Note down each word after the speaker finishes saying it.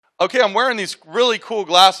Okay, I'm wearing these really cool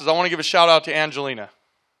glasses. I want to give a shout out to Angelina.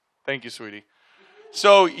 Thank you, sweetie.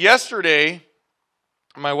 So yesterday,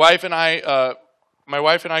 my wife and I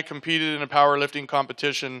competed in a powerlifting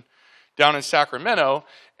competition down in Sacramento,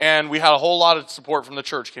 and we had a whole lot of support from the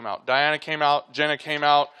church came out. Diana came out, Jenna came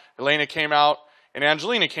out, Elena came out, and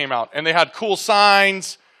Angelina came out. And they had cool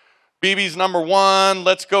signs, BB's #1,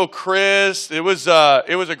 let's go Chris. It was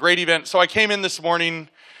a great event. So I came in this morning,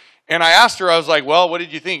 and I asked her, I was like, well, what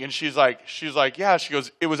did you think? And she's like, yeah, she goes,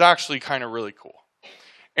 it was actually kind of really cool.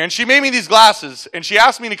 And she made me these glasses, and she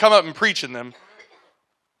asked me to come up and preach in them.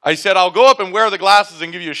 I said, I'll go up and wear the glasses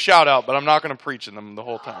and give you a shout out, but I'm not going to preach in them the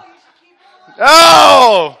whole time.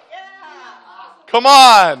 Oh! Come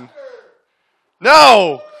on.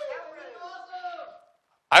 No.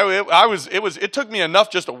 It took me enough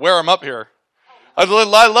just to wear them up here. I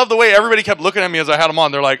love the way everybody kept looking at me as I had them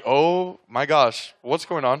on. They're like, oh my gosh, what's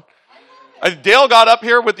going on? Dale got up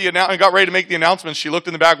here with and got ready to make the announcement. She looked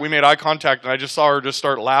in the back. We made eye contact, and I just saw her just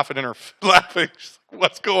start laughing laughing. She's like,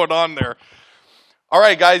 what's going on there? All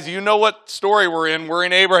right, guys, you know what story we're in. We're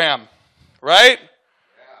in Abraham, right? Yeah.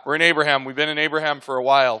 We're in Abraham. We've been in Abraham for a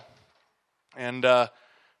while. And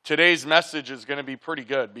today's message is going to be pretty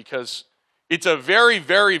good because it's a very,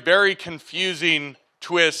 very, very confusing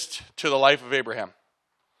twist to the life of Abraham.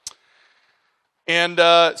 And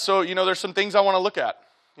so, there's some things I want to look at.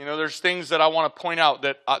 There's things that I want to point out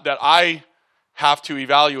that I have to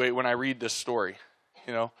evaluate when I read this story.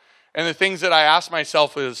 And the things that I ask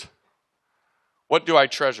myself is, what do I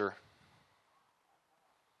treasure?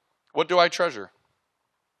 What do I treasure?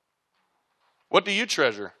 What do you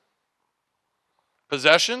treasure?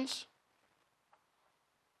 Possessions?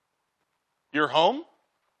 Your home?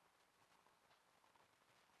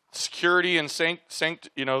 Security and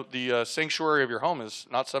the sanctuary of your home is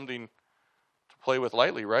not something to play with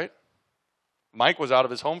lightly, right? Mike was out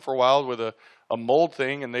of his home for a while with a mold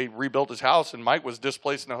thing, and they rebuilt his house, and Mike was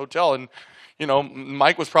displaced in a hotel, and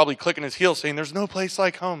Mike was probably clicking his heels saying, there's no place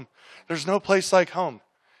like home. There's no place like home.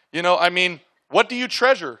 What do you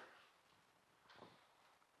treasure?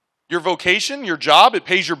 Your vocation, your job, it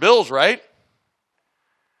pays your bills, right?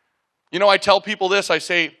 I tell people this, I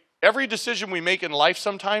say, every decision we make in life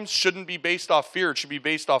sometimes shouldn't be based off fear. It should be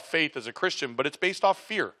based off faith as a Christian, but it's based off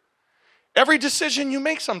fear. Every decision you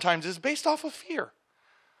make sometimes is based off of fear.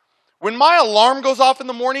 When my alarm goes off in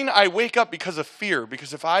the morning, I wake up because of fear.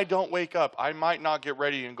 Because if I don't wake up, I might not get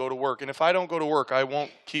ready and go to work. And if I don't go to work, I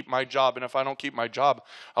won't keep my job. And if I don't keep my job,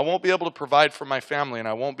 I won't be able to provide for my family, and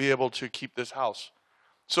I won't be able to keep this house.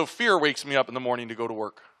 So fear wakes me up in the morning to go to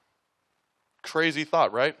work. Crazy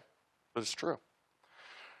thought, right? But it's true.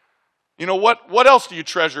 What else do you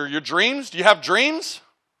treasure? Your dreams? Do you have dreams?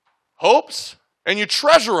 Hopes? And you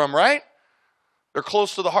treasure them, right? They're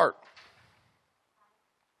close to the heart.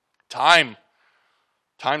 Time.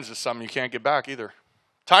 Time's just something you can't get back either.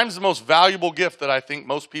 Time's the most valuable gift that I think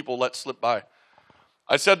most people let slip by.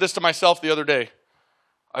 I said this to myself the other day.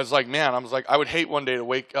 I was like, I would hate one day to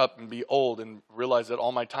wake up and be old and realize that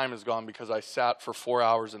all my time is gone because I sat for 4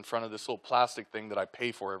 hours in front of this little plastic thing that I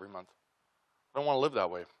pay for every month. I don't want to live that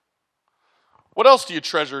way. What else do you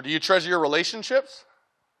treasure? Do you treasure your relationships?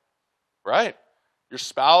 Right? Your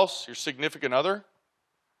spouse, your significant other,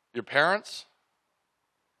 your parents,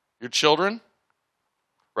 your children,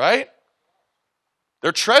 right?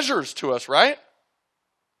 They're treasures to us, right?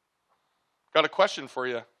 Got a question for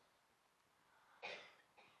you.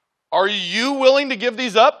 Are you willing to give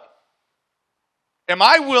these up? Am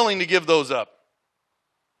I willing to give those up?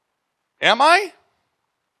 Am I?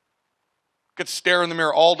 Could stare in the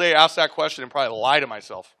mirror all day, ask that question, and probably lie to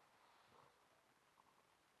myself.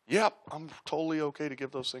 Yep, I'm totally okay to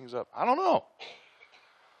give those things up. I don't know.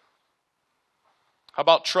 How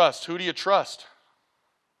about trust? Who do you trust?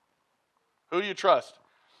 Who do you trust?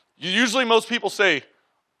 Usually most people say,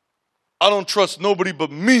 I don't trust nobody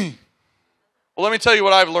but me. Well, let me tell you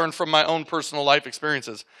what I've learned from my own personal life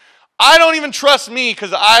experiences. I don't even trust me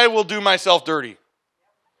because I will do myself dirty.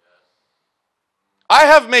 I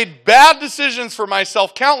have made bad decisions for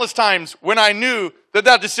myself countless times when I knew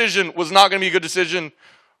that decision was not going to be a good decision,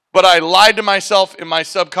 but I lied to myself in my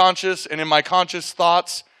subconscious and in my conscious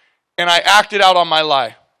thoughts, and I acted out on my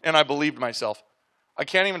lie, and I believed myself. I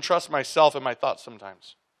can't even trust myself and my thoughts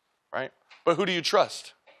sometimes, right? But who do you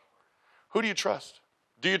trust? Who do you trust?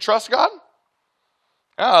 Do you trust God?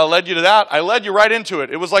 I led you to that. I led you right into it.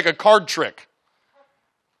 It was like a card trick.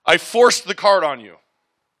 I forced the card on you.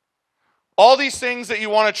 All these things that you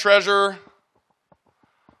want to treasure,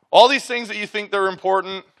 all these things that you think they're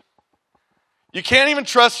important, you can't even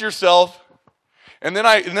trust yourself. And then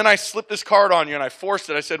I slipped this card on you and I forced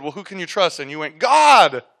it. I said, well, who can you trust? And you went,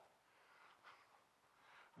 God.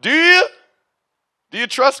 Do you? Do you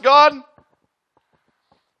trust God?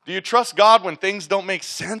 Do you trust God when things don't make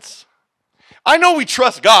sense? I know we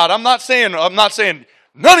trust God. I'm not saying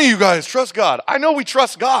none of you guys trust God. I know we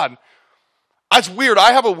trust God. It's weird.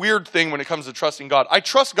 I have a weird thing when it comes to trusting God. I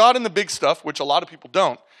trust God in the big stuff, which a lot of people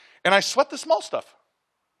don't, and I sweat the small stuff.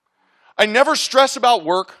 I never stress about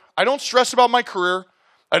work. I don't stress about my career.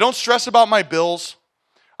 I don't stress about my bills.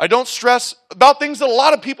 I don't stress about things that a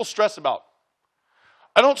lot of people stress about.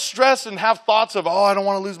 I don't stress and have thoughts of, I don't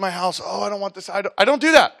want to lose my house. I don't want this. I don't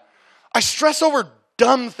do that. I stress over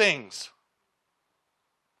dumb things.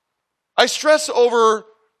 I stress over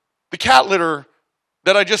the cat litter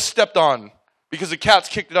that I just stepped on because the cat's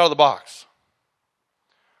kicked it out of the box.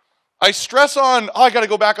 I stress on, I got to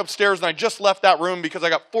go back upstairs and I just left that room because I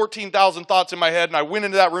got 14,000 thoughts in my head and I went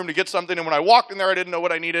into that room to get something and when I walked in there I didn't know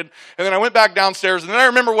what I needed and then I went back downstairs and then I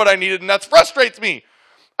remember what I needed and that frustrates me.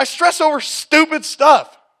 I stress over stupid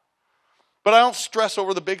stuff, but I don't stress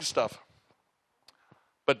over the big stuff.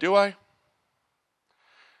 But do I?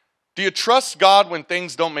 Do you trust God when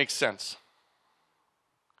things don't make sense?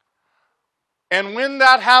 And when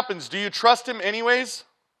that happens, do you trust Him anyways?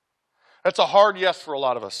 That's a hard yes for a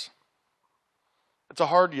lot of us. It's a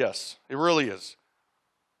hard yes. It really is.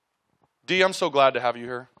 Dee, I'm so glad to have you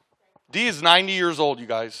here. Dee is 90 years old, you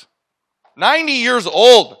guys. 90 years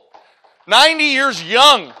old. 90 years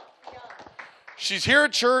young. She's here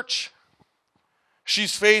at church.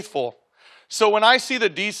 She's faithful. So when I see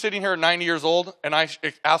that Dee's sitting here at 90 years old and I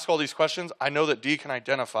ask all these questions, I know that Dee can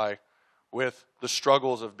identify with the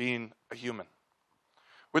struggles of being a human,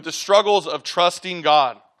 with the struggles of trusting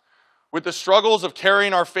God, with the struggles of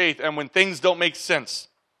carrying our faith and when things don't make sense.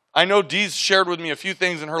 I know Dee's shared with me a few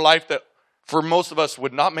things in her life that for most of us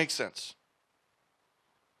would not make sense.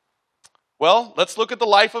 Well, let's look at the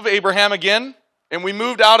life of Abraham again. And we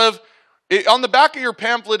moved out of, on the back of your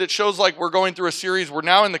pamphlet, it shows like we're going through a series. We're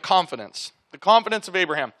now in the confidence of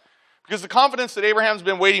Abraham. Because the confidence that Abraham's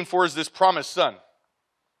been waiting for is this promised son.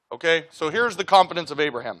 Okay, so here's the confidence of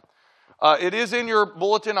Abraham. It is in your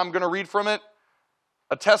bulletin. I'm going to read from it.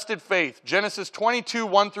 A tested faith. Genesis 22,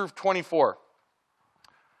 1 through 24.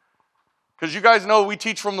 Because you guys know we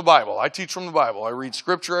teach from the Bible. I teach from the Bible. I read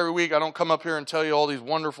scripture every week. I don't come up here and tell you all these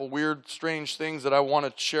wonderful, weird, strange things that I want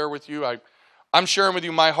to share with you. I'm sharing with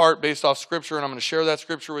you my heart based off scripture, and I'm going to share that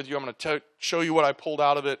scripture with you. I'm going to show you what I pulled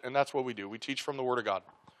out of it, and that's what we do. We teach from the Word of God.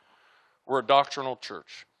 We're a doctrinal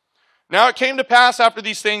church. Now it came to pass after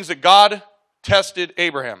these things that God tested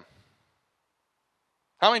Abraham.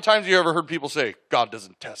 How many times have you ever heard people say, God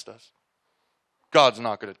doesn't test us? God's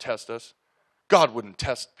not going to test us. God wouldn't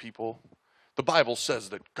test people. The Bible says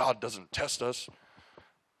that God doesn't test us.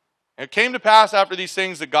 And it came to pass after these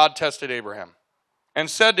things that God tested Abraham and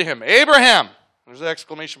said to him, Abraham, there's an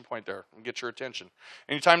exclamation point there and get your attention.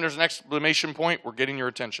 Anytime there's an exclamation point, we're getting your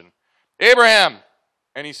attention. Abraham,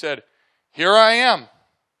 and he said, here I am.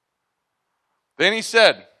 Then he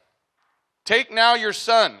said, take now your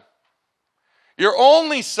son, your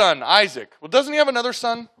only son, Isaac. Well, doesn't he have another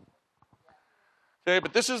son? Okay,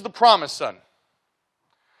 but this is the promised son.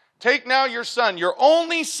 Take now your son, your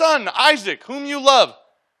only son, Isaac, whom you love,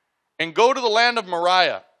 and go to the land of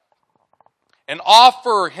Moriah, and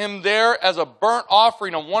offer him there as a burnt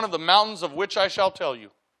offering on one of the mountains of which I shall tell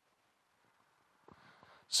you.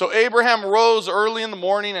 So Abraham rose early in the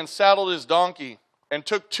morning and saddled his donkey, and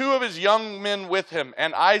took 2 of his young men with him,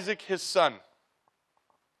 and Isaac his son.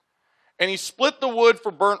 And he split the wood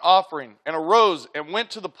for burnt offering, and arose and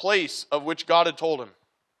went to the place of which God had told him.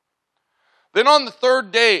 Then on the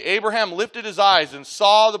 3rd day, Abraham lifted his eyes and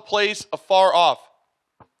saw the place afar off.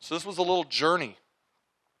 So this was a little journey.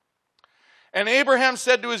 And Abraham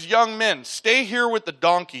said to his young men, stay here with the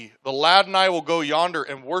donkey. The lad and I will go yonder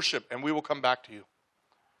and worship, and we will come back to you.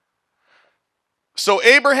 So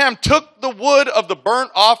Abraham took the wood of the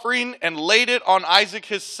burnt offering and laid it on Isaac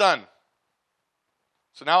his son.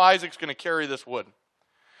 So now Isaac's going to carry this wood.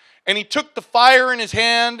 And he took the fire in his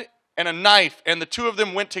hand and a knife, and the 2 of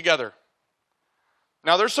them went together.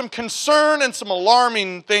 Now there's some concern and some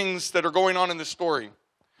alarming things that are going on in this story.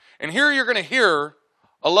 And here you're going to hear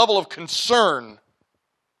a level of concern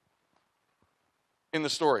in the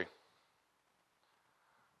story.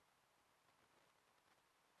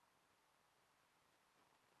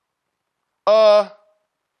 But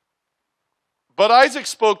Isaac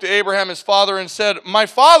spoke to Abraham his father and said, my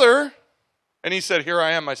father. And he said, here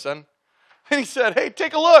I am, my son. And he said, hey,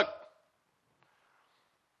 take a look.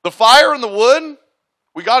 The fire and the wood,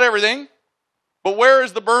 we got everything. But where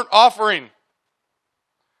is the burnt offering?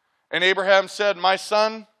 And Abraham said, my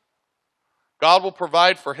son, God will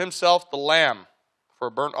provide for himself the lamb for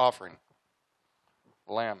a burnt offering.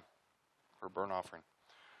 lamb for burnt offering.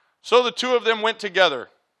 So the two of them went together.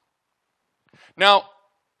 Now,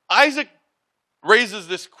 Isaac raises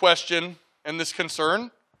this question and this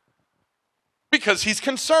concern because he's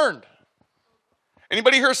concerned.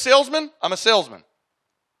 Anybody here a salesman? I'm a salesman.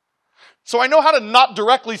 So I know how to not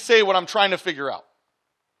directly say what I'm trying to figure out.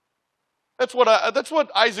 That's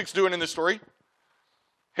what Isaac's doing in this story.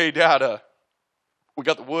 Hey, Dad, we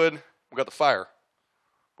got the wood, we got the fire,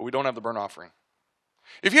 but we don't have the burnt offering.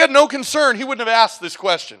 If he had no concern, he wouldn't have asked this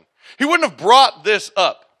question. He wouldn't have brought this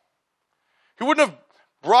up. He wouldn't have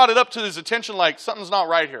brought it up to his attention like something's not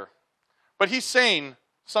right here. But he's saying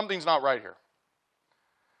something's not right here.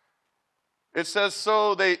 It says,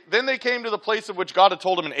 then they came to the place of which God had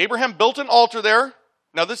told him, and Abraham built an altar there.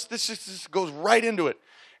 Now this just goes right into it.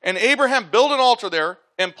 And Abraham built an altar there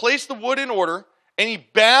and placed the wood in order, and he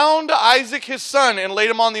bound Isaac his son and laid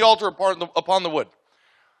him on the altar upon the wood.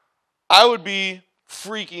 I would be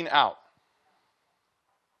freaking out.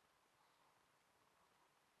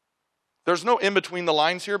 There's no in between the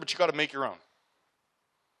lines here, but you got to make your own.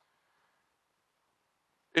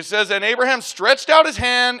 It says, and Abraham stretched out his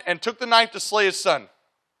hand and took the knife to slay his son.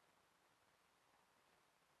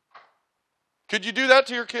 Could you do that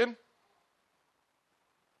to your kid?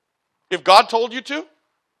 If God told you to?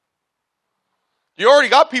 You already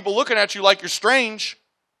got people looking at you like you're strange.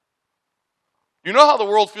 You know how the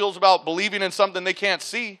world feels about believing in something they can't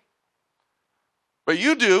see. But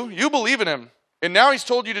you do. You believe in him. And now he's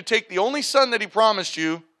told you to take the only son that he promised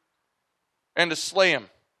you and to slay him.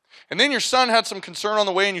 And then your son had some concern on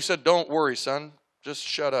the way and you said, don't worry, son. Just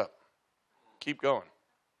shut up. Keep going.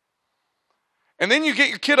 And then you get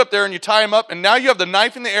your kid up there and you tie him up and now you have the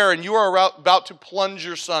knife in the air and you are about to plunge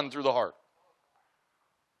your son through the heart.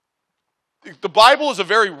 The Bible is a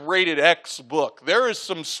very rated X book. There is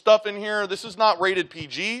some stuff in here. This is not rated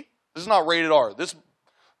PG. This is not rated R.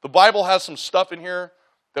 The Bible has some stuff in here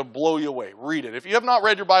that'll blow you away. Read it. If you have not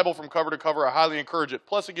read your Bible from cover to cover, I highly encourage it.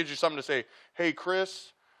 Plus, it gives you something to say, hey,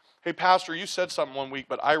 Chris, hey, Pastor, you said something one week,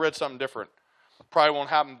 but I read something different. Probably won't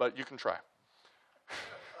happen, but you can try.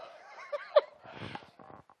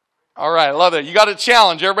 All right, I love it. You got a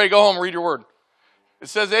challenge. Everybody go home and read your word. It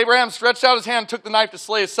says, Abraham stretched out his hand and took the knife to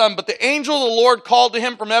slay his son, but the angel of the Lord called to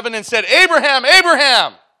him from heaven and said, Abraham,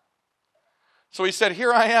 Abraham! So he said,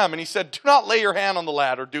 here I am. And he said, do not lay your hand on the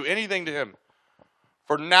lad or do anything to him.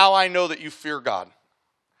 For now I know that you fear God,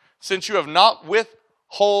 since you have not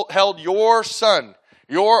withheld your son,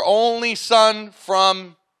 your only son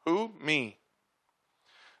from who? Me.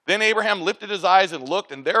 Then Abraham lifted his eyes and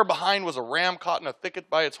looked, and there behind was a ram caught in a thicket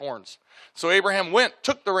by its horns. So Abraham went,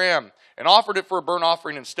 took the ram, and offered it for a burnt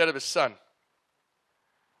offering instead of his son.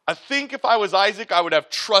 I think if I was Isaac, I would have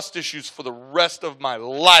trust issues for the rest of my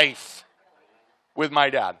life with my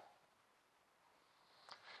dad.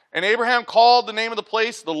 And Abraham called the name of the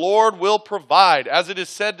place, the Lord will provide. As it is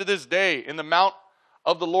said to this day, in the mount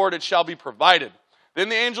of the Lord it shall be provided. Then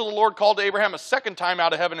the angel of the Lord called to Abraham a second time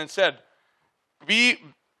out of heaven and said,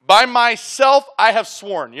 by myself I have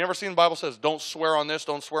sworn. You ever seen the Bible says, don't swear on this,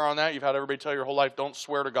 don't swear on that. You've had everybody tell your whole life, don't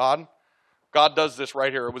swear to God. God does this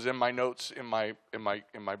right here. It was in my notes in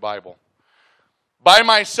my Bible. By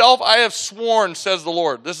myself I have sworn, says the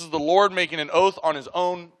Lord. This is the Lord making an oath on his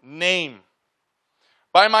own name.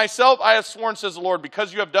 By myself I have sworn, says the Lord,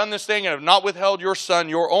 because you have done this thing and have not withheld your son,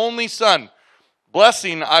 your only son.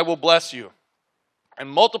 Blessing I will bless you. And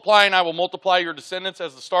multiplying I will multiply your descendants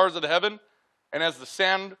as the stars of the heaven and as the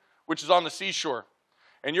sand which is on the seashore.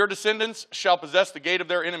 And your descendants shall possess the gate of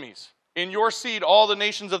their enemies. In your seed all the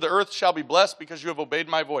nations of the earth shall be blessed because you have obeyed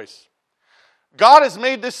my voice. God has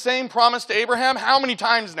made this same promise to Abraham how many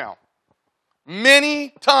times now? Many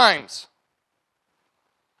times.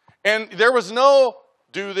 And there was no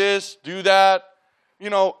do this, do that. You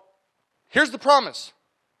know, here's the promise.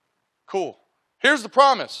 Cool. Here's the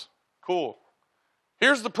promise. Cool.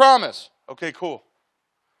 Here's the promise. Okay, cool.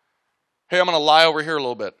 Hey, I'm going to lie over here a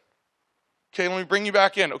little bit. Okay, let me bring you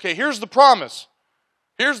back in. Okay, here's the promise.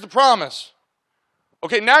 Here's the promise.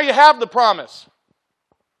 Okay, now you have the promise.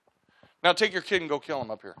 Now take your kid and go kill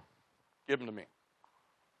him up here. Give him to me.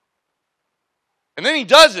 And then he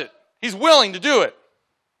does it. He's willing to do it.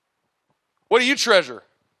 What do you treasure?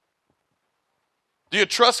 Do you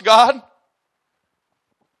trust God?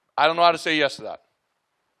 I don't know how to say yes to that.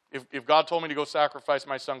 If God told me to go sacrifice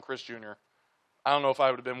my son Chris Jr., I don't know if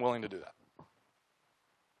I would have been willing to do that.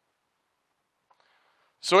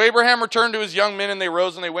 So Abraham returned to his young men, and they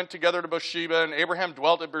rose and they went together to Beersheba, and Abraham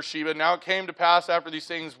dwelt at Beersheba. Now it came to pass after these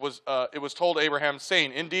things it was told Abraham,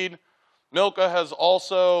 saying, indeed, Milcah has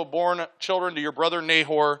also borne children to your brother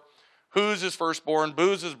Nahor, Huz his firstborn,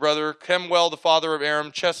 Buz his brother, Kemuel the father of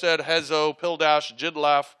Aram, Chesed, Hezo, Pildash,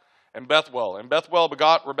 Jidlaph, and Bethuel. And Bethuel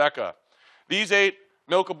begot Rebekah. These 8,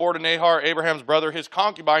 Milcah bore to Nahor, Abraham's brother. His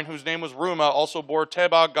concubine, whose name was Reumah, also bore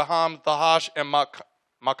Tebah, Gaham, Thahash, and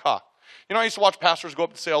Makkah. You know, I used to watch pastors go up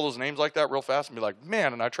and say all those names like that real fast and be like,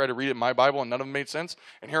 man, and I try to read it in my Bible and none of them made sense.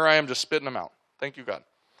 And here I am just spitting them out. Thank you, God.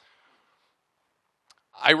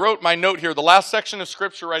 I wrote my note here. The last section of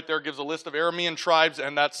scripture right there gives a list of Aramean tribes,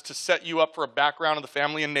 and that's to set you up for a background of the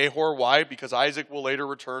family in Nahor. Why? Because Isaac will later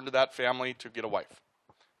return to that family to get a wife.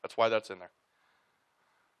 That's why that's in there.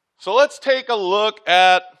 So let's take a look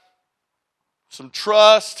at some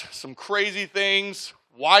trust, some crazy things,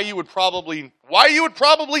 why you would probably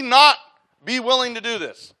not be willing to do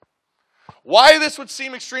this. Why this would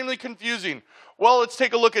seem extremely confusing. Well, let's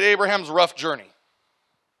take a look at Abraham's rough journey.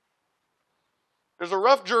 There's a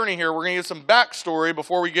rough journey here. We're going to get some backstory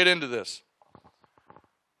before we get into this.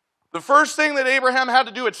 The first thing that Abraham had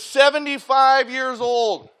to do at 75 years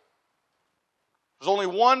old, there's only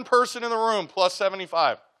one person in the room plus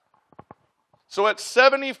 75. So at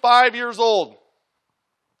 75 years old,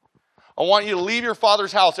 I want you to leave your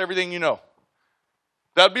father's house, everything you know.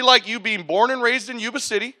 That would be like you being born and raised in Yuba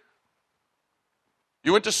City.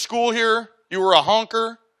 You went to school here. You were a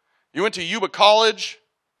honker. You went to Yuba College.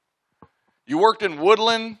 You worked in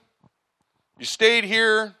Woodland. You stayed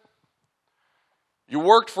here. You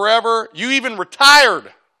worked forever. You even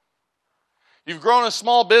retired. You've grown a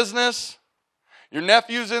small business. Your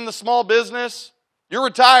nephew's in the small business. You're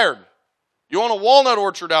retired. You own a walnut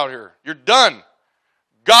orchard out here. You're done.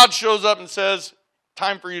 God shows up and says,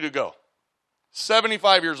 time for you to go.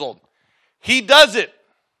 75 years old. He does it.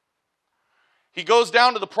 He goes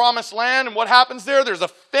down to the promised land, and what happens there? There's a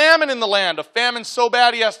famine in the land. A famine so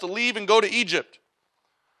bad he has to leave and go to Egypt.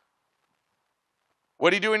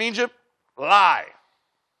 What did he do in Egypt? Lie.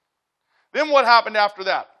 Then what happened after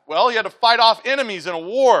that? Well, he had to fight off enemies in a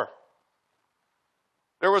war.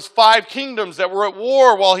 There was 5 kingdoms that were at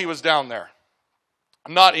war while he was down there.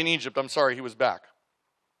 Not in Egypt, I'm sorry, he was back.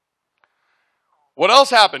 What else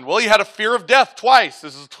happened? Well, he had a fear of death twice.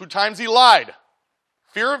 This is 2 times he lied.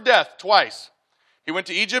 Fear of death twice. He went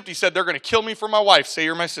to Egypt. He said, they're going to kill me for my wife. Say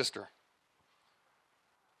you're my sister.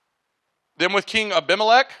 Then with King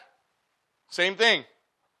Abimelech, same thing.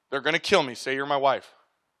 They're going to kill me. Say you're my wife.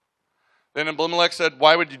 Then Abimelech said,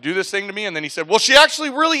 why would you do this thing to me? And then he said, well, she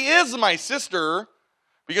actually really is my sister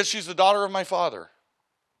because she's the daughter of my father.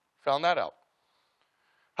 Found that out.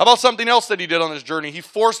 How about something else that he did on this journey? He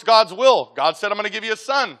forced God's will. God said, I'm going to give you a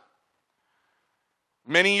son.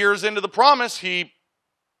 Many years into the promise, him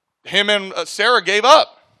and Sarah gave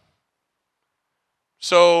up.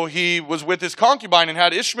 So he was with his concubine and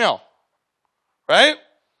had Ishmael. Right?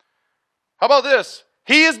 How about this?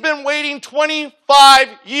 He has been waiting 25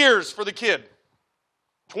 years for the kid.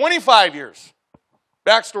 25 years.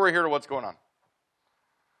 Backstory here to what's going on.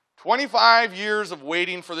 25 years of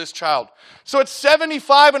waiting for this child. So at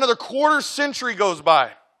 75, another quarter century goes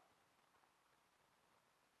by.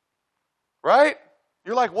 Right?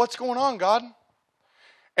 You're like, what's going on, God?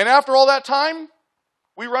 And after all that time,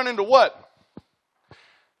 we run into what?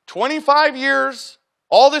 25 years,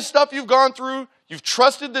 all this stuff you've gone through, you've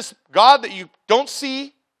trusted this God that you don't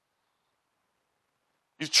see.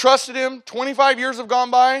 You've trusted Him, 25 years have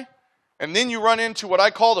gone by, and then you run into what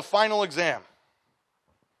I call the final exam.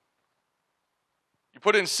 You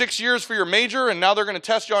put in 6 years for your major, and now they're going to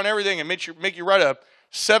test you on everything and make you write a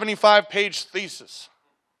 75-page thesis.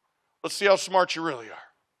 Let's see how smart you really are.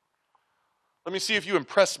 Let me see if you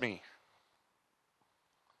impress me.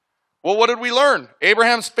 Well, what did we learn?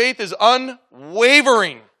 Abraham's faith is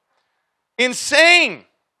unwavering. Insane.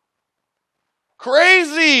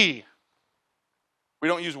 Crazy. We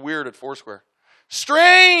don't use weird at Foursquare.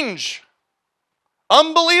 Strange.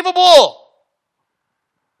 Unbelievable.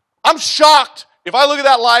 I'm shocked if I look at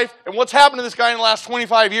that life and what's happened to this guy in the last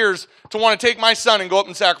 25 years to want to take my son and go up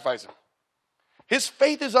and sacrifice him. His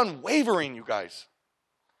faith is unwavering, you guys.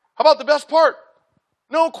 How about the best part?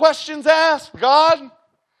 No questions asked, God.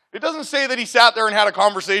 It doesn't say that he sat there and had a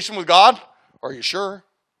conversation with God. Are you sure?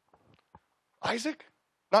 Isaac?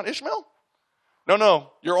 Not Ishmael?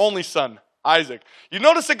 No, your only son, Isaac. You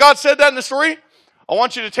notice that God said that in the story? I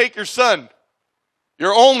want you to take your son,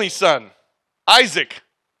 your only son, Isaac,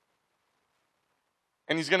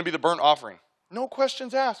 and he's going to be the burnt offering. No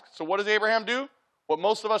questions asked. So what does Abraham do? What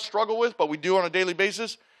most of us struggle with, but we do on a daily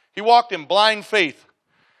basis. He walked in blind faith.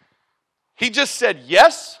 He just said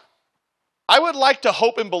yes. I would like to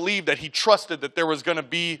hope and believe that he trusted that there was going to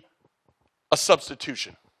be a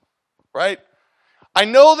substitution, right? I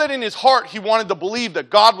know that in his heart he wanted to believe that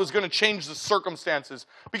God was going to change the circumstances,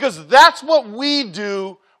 because that's what we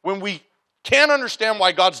do when we can't understand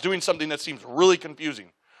why God's doing something that seems really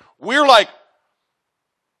confusing. We're like,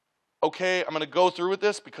 okay, I'm going to go through with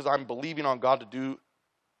this because I'm believing on God to do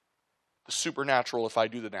the supernatural if I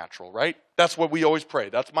do the natural, right? That's what we always pray.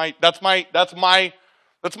 That's my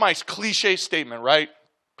cliche statement, right?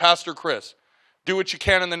 Pastor Chris, do what you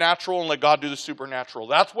can in the natural and let God do the supernatural.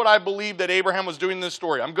 That's what I believe that Abraham was doing in this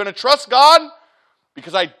story. I'm going to trust God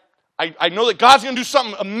because I know that God's going to do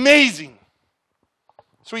something amazing.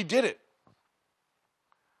 So he did it.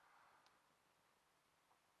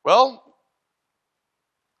 Well,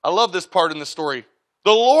 I love this part in the story.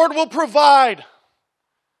 The Lord will provide.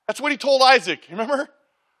 That's what he told Isaac. Remember?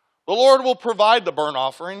 The Lord will provide the burnt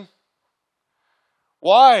offering.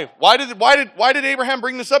 Why? Why did Abraham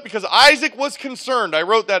bring this up? Because Isaac was concerned. I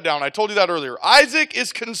wrote that down. I told you that earlier. Isaac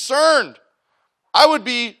is concerned.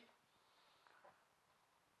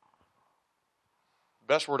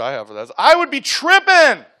 Best word I have for that is I would be tripping.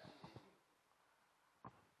 I'm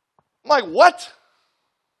like, what?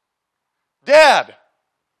 Dad,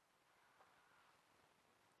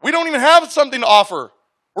 we don't even have something to offer.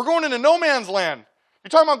 We're going into no man's land. You're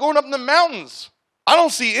talking about going up in the mountains. I don't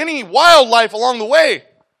see any wildlife along the way.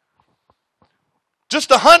 Just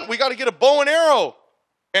to hunt, we got to get a bow and arrow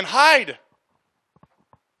and hide.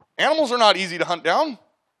 Animals are not easy to hunt down.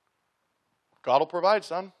 God will provide,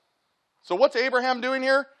 son. So what's Abraham doing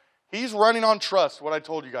here? He's running on trust, what I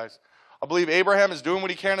told you guys. I believe Abraham is doing what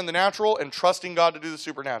he can in the natural and trusting God to do the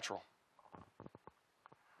supernatural.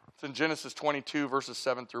 It's in Genesis 22, verses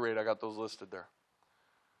 7 through 8. I got those listed there.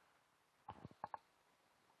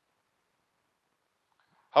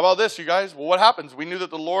 How about this, you guys? Well, what happens? We knew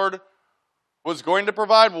that the Lord was going to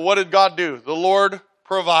provide. Well, what did God do? The Lord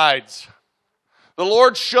provides. The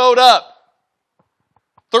Lord showed up.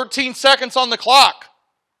 13 seconds on the clock.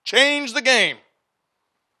 Change the game.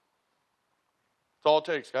 That's all it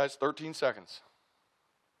takes, guys. 13 seconds.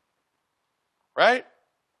 Right?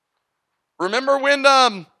 Remember when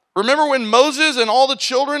Moses and all the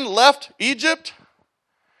children left Egypt?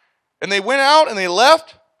 And they went out and they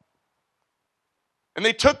left? And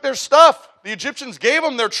they took their stuff. The Egyptians gave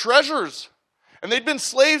them their treasures. And they'd been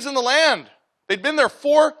slaves in the land. They'd been there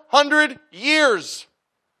 400 years.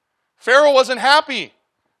 Pharaoh wasn't happy.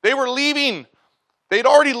 They were leaving. They'd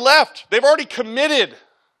already left. They've already committed.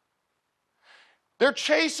 They're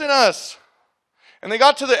chasing us. And they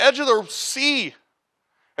got to the edge of the sea.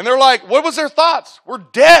 And they're like, what was their thoughts? We're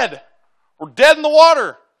dead. We're dead in the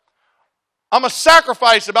water. I'm a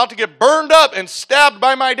sacrifice about to get burned up and stabbed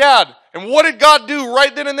by my dad. And what did God do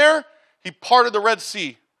right then and there? He parted the Red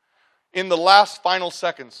Sea in the last final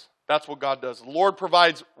seconds. That's what God does. The Lord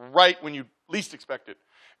provides right when you least expect it.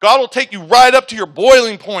 God will take you right up to your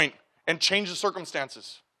boiling point and change the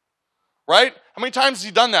circumstances. Right? How many times has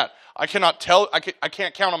he done that? I cannot tell. I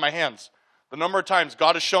can't count on my hands the number of times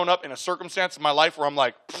God has shown up in a circumstance in my life where I'm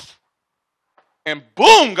like, pfft, and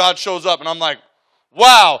boom, God shows up and I'm like,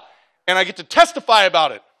 wow. And I get to testify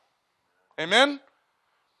about it. Amen?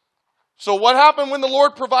 So what happened when the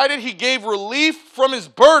Lord provided? He gave relief from his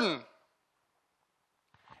burden.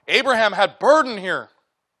 Abraham had burden here.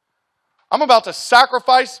 I'm about to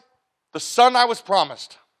sacrifice the son I was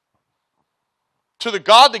promised to the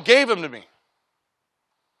God that gave him to me.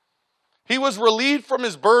 He was relieved from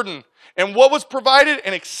his burden. And what was provided?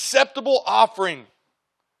 An acceptable offering.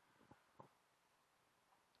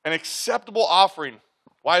 An acceptable offering.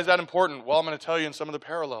 Why is that important? Well, I'm going to tell you in some of the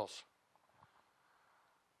parallels.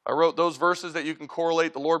 I wrote those verses that you can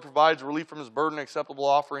correlate. The Lord provides relief from his burden. Acceptable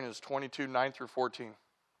offering is 22, 9 through 14.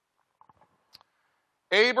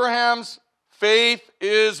 Abraham's faith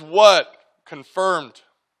is what? Confirmed.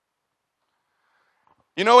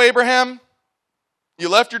 You know, Abraham, you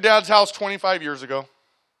left your dad's house 25 years ago.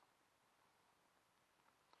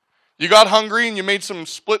 You got hungry and you made some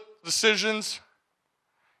split decisions.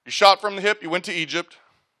 You shot from the hip, you went to Egypt.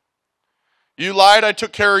 You lied, I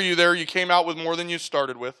took care of you there. You came out with more than you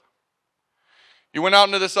started with. You went out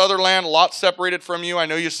into this other land, Lot separated from you. I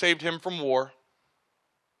know you saved him from war.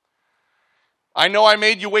 I know I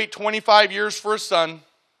made you wait 25 years for a son,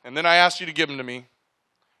 and then I asked you to give him to me,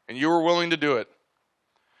 and you were willing to do it.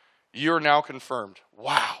 You are now confirmed.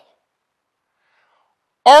 Wow.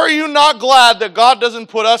 Are you not glad that God doesn't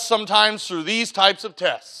put us sometimes through these types of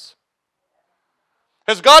tests?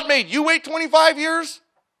 Has God made you wait 25 years?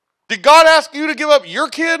 Did God ask you to give up your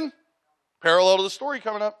kid? Parallel to the story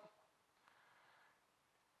coming up.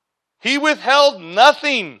 He withheld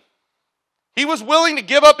nothing. He was willing to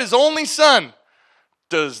give up his only son.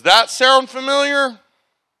 Does that sound familiar?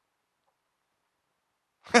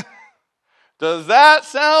 Does that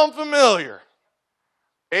sound familiar?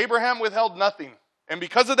 Abraham withheld nothing. And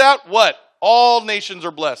because of that, what? All nations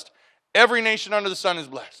are blessed. Every nation under the sun is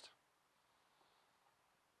blessed.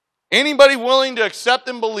 Anybody willing to accept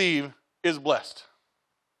and believe is blessed.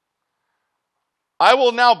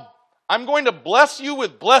 I'm going to bless you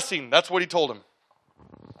with blessing. That's what he told him.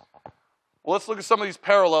 Well, let's look at some of these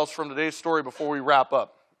parallels from today's story before we wrap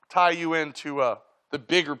up. Tie you into the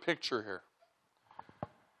bigger picture here.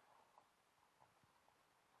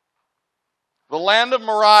 The land of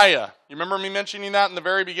Moriah. You remember me mentioning that in the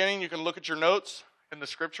very beginning? You can look at your notes in the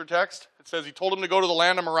scripture text. It says he told him to go to the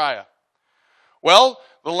land of Moriah. Well,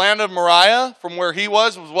 the land of Moriah, from where he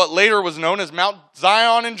was what later was known as Mount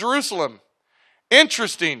Zion in Jerusalem.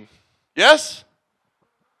 Interesting. Yes?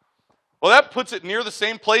 Well, that puts it near the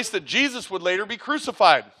same place that Jesus would later be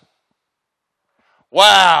crucified.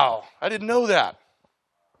 Wow, I didn't know that.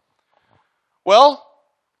 Well,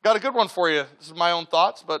 got a good one for you. This is my own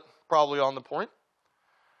thoughts, but probably on the point.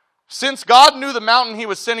 Since God knew the mountain he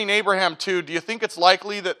was sending Abraham to, do you think it's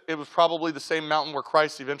likely that it was probably the same mountain where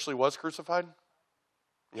Christ eventually was crucified?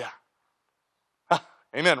 Yeah.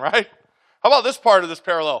 Amen, right? How about this part of this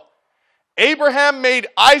parallel? Abraham made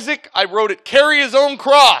Isaac, I wrote it, carry his own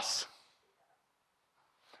cross.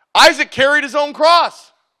 Isaac carried his own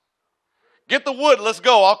cross. Get the wood, let's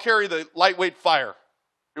go. I'll carry the lightweight fire.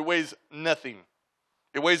 It weighs nothing.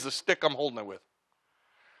 It weighs the stick I'm holding it with.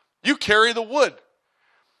 You carry the wood.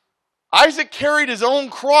 Isaac carried his own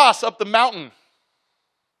cross up the mountain.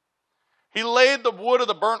 He laid the wood of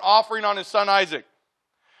the burnt offering on his son Isaac.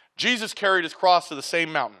 Jesus carried his cross to the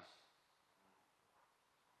same mountain.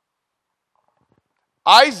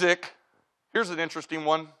 Isaac, here's an interesting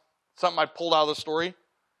one. Something I pulled out of the story,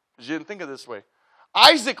 because you didn't think of it this way.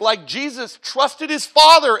 Isaac, like Jesus, trusted his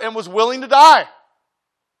father and was willing to die.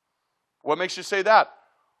 What makes you say that?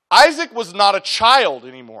 Isaac was not a child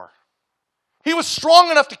anymore. He was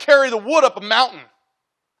strong enough to carry the wood up a mountain.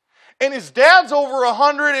 And his dad's over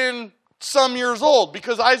 100 and some years old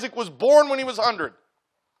because Isaac was born when he was 100.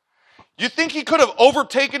 You think he could have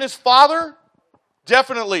overtaken his father?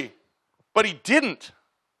 Definitely. But he didn't.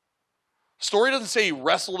 The story doesn't say he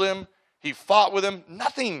wrestled him, he fought with him,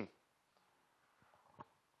 nothing.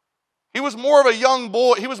 He was more of a young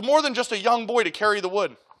boy. He was more than just a young boy to carry the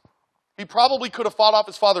wood. He probably could have fought off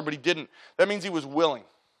his father, but he didn't. That means he was willing.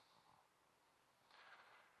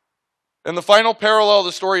 And the final parallel of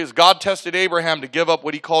the story is God tested Abraham to give up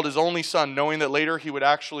what he called his only son, knowing that later he would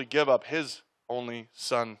actually give up his only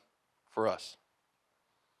son for us.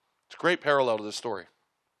 It's a great parallel to this story.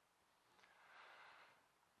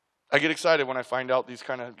 I get excited when I find out you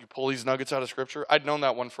pull these nuggets out of Scripture. I'd known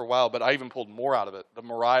that one for a while, but I even pulled more out of it. The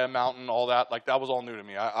Moriah Mountain, all that, that was all new to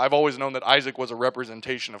me. I've always known that Isaac was a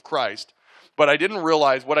representation of Christ, but I didn't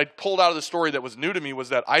realize what I pulled out of the story that was new to me was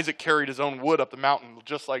that Isaac carried his own wood up the mountain,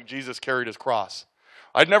 just like Jesus carried his cross.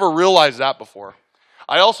 I'd never realized that before.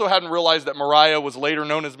 I also hadn't realized that Moriah was later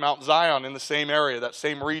known as Mount Zion in the same area, that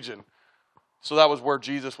same region. So that was where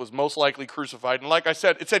Jesus was most likely crucified. And like I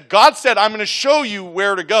said, God said, I'm going to show you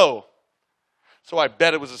where to go. So I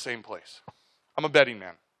bet it was the same place. I'm a betting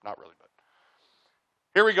man. Not really, but.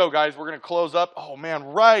 Here we go, guys. We're going to close up. Oh, man,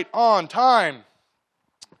 right on time.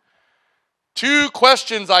 2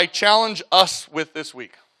 questions I challenge us with this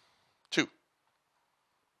week. 2.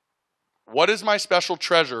 What is my special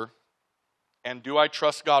treasure, and do I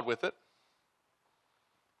trust God with it?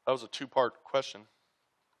 That was a 2-part question.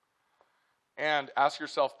 And ask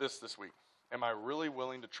yourself this week. Am I really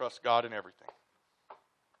willing to trust God in everything?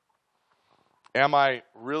 Am I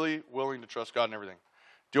really willing to trust God in everything?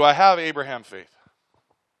 Do I have Abraham faith?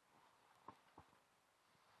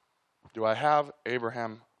 Do I have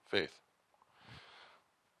Abraham faith?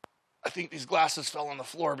 I think these glasses fell on the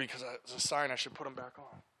floor because it's a sign I should put them back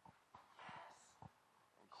on.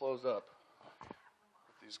 Close up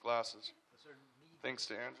with these glasses. Thanks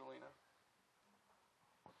to Angelina.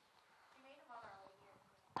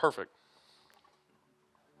 Perfect.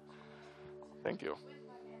 Thank you.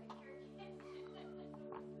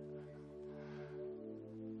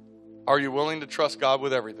 Are you willing to trust God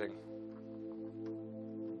with everything?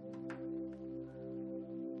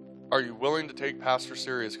 Are you willing to take Pastor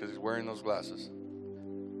serious because he's wearing those glasses?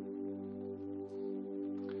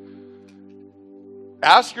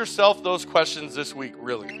 Ask yourself those questions this week,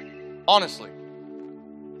 really. Honestly.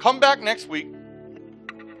 Come back next week,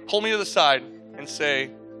 pull me to the side, and say,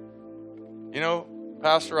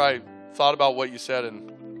 Pastor, I thought about what you said,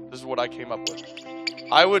 and this is what I came up with.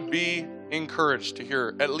 I would be encouraged to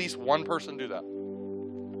hear at least one person do that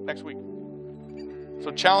next week.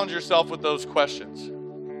 So challenge yourself with those questions.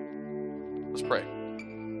 Let's pray.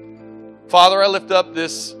 Father, I lift up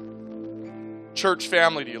this church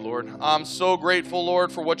family to you, Lord. I'm so grateful, Lord,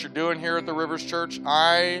 for what you're doing here at the Rivers Church.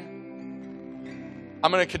 I'm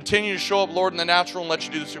going to continue to show up, Lord, in the natural and let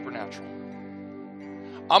you do the supernatural.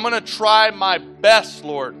 I'm going to try my best,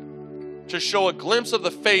 Lord, to show a glimpse of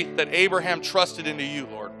the faith that Abraham trusted into you,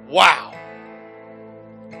 Lord. Wow.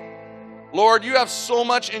 Lord, you have so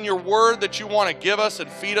much in your word that you want to give us and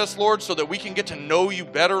feed us, Lord, so that we can get to know you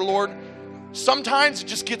better, Lord. Sometimes it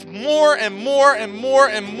just gets more and more and more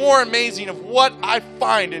and more amazing of what I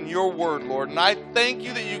find in your word, Lord. And I thank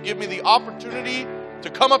you that you give me the opportunity to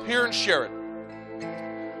come up here and share it.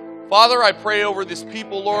 Father, I pray over these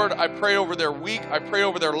people, Lord. I pray over their week. I pray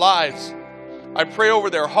over their lives. I pray over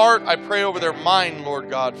their heart. I pray over their mind, Lord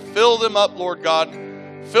God. Fill them up, Lord God.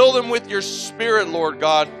 Fill them with your spirit, Lord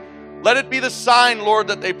God. Let it be the sign, Lord,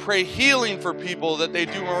 that they pray healing for people, that they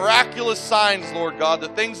do miraculous signs, Lord God, the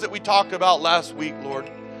things that we talked about last week, Lord.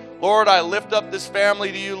 Lord, I lift up this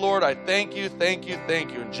family to you, Lord. I thank you, thank you,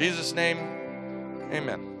 thank you. In Jesus' name,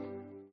 amen.